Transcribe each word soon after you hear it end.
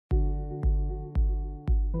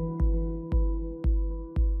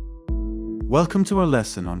Welcome to our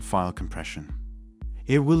lesson on file compression.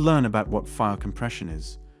 Here we'll learn about what file compression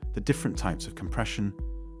is, the different types of compression,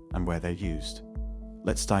 and where they're used.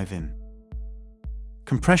 Let's dive in.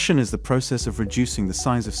 Compression is the process of reducing the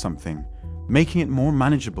size of something, making it more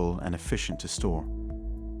manageable and efficient to store.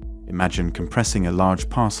 Imagine compressing a large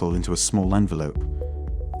parcel into a small envelope.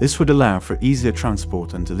 This would allow for easier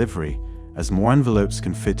transport and delivery, as more envelopes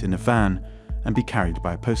can fit in a van and be carried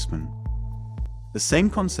by a postman. The same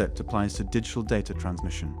concept applies to digital data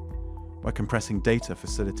transmission, where compressing data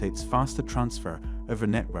facilitates faster transfer over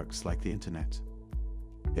networks like the internet.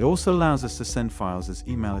 It also allows us to send files as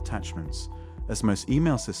email attachments, as most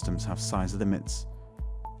email systems have size limits,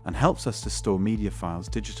 and helps us to store media files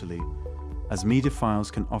digitally, as media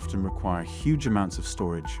files can often require huge amounts of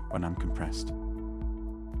storage when uncompressed.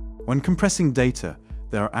 When compressing data,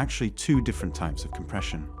 there are actually two different types of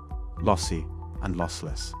compression: lossy and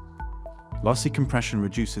lossless. Lossy compression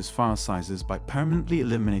reduces file sizes by permanently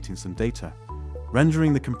eliminating some data,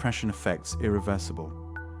 rendering the compression effects irreversible.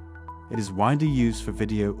 It is widely used for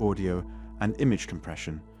video, audio, and image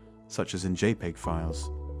compression, such as in JPEG files.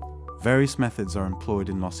 Various methods are employed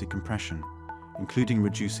in lossy compression, including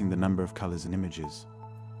reducing the number of colors in images.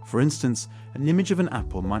 For instance, an image of an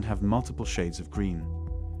apple might have multiple shades of green.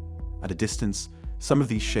 At a distance, some of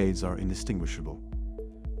these shades are indistinguishable.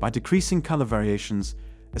 By decreasing color variations,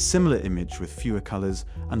 a similar image with fewer colors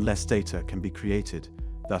and less data can be created,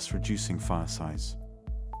 thus reducing file size.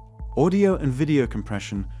 Audio and video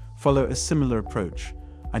compression follow a similar approach,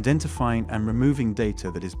 identifying and removing data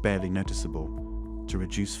that is barely noticeable to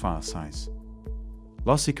reduce file size.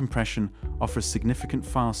 Lossy compression offers significant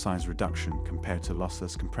file size reduction compared to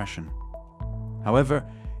lossless compression. However,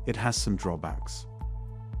 it has some drawbacks.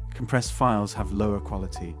 Compressed files have lower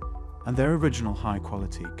quality, and their original high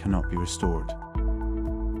quality cannot be restored.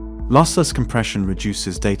 Lossless compression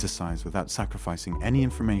reduces data size without sacrificing any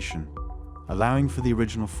information, allowing for the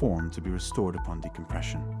original form to be restored upon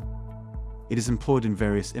decompression. It is employed in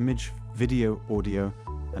various image, video, audio,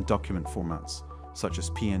 and document formats, such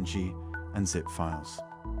as PNG and zip files.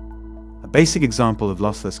 A basic example of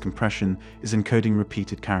lossless compression is encoding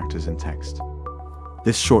repeated characters in text.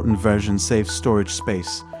 This shortened version saves storage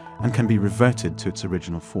space and can be reverted to its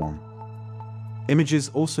original form. Images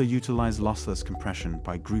also utilize lossless compression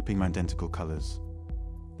by grouping identical colors.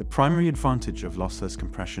 The primary advantage of lossless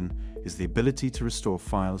compression is the ability to restore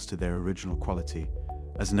files to their original quality,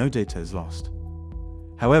 as no data is lost.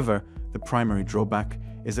 However, the primary drawback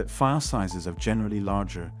is that file sizes are generally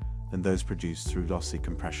larger than those produced through lossy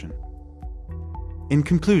compression. In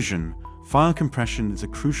conclusion, file compression is a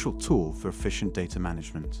crucial tool for efficient data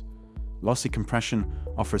management. Lossy compression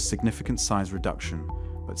offers significant size reduction,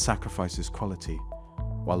 but sacrifices quality,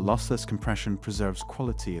 while lossless compression preserves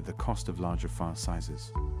quality at the cost of larger file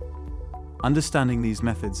sizes. Understanding these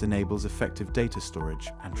methods enables effective data storage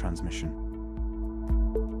and transmission.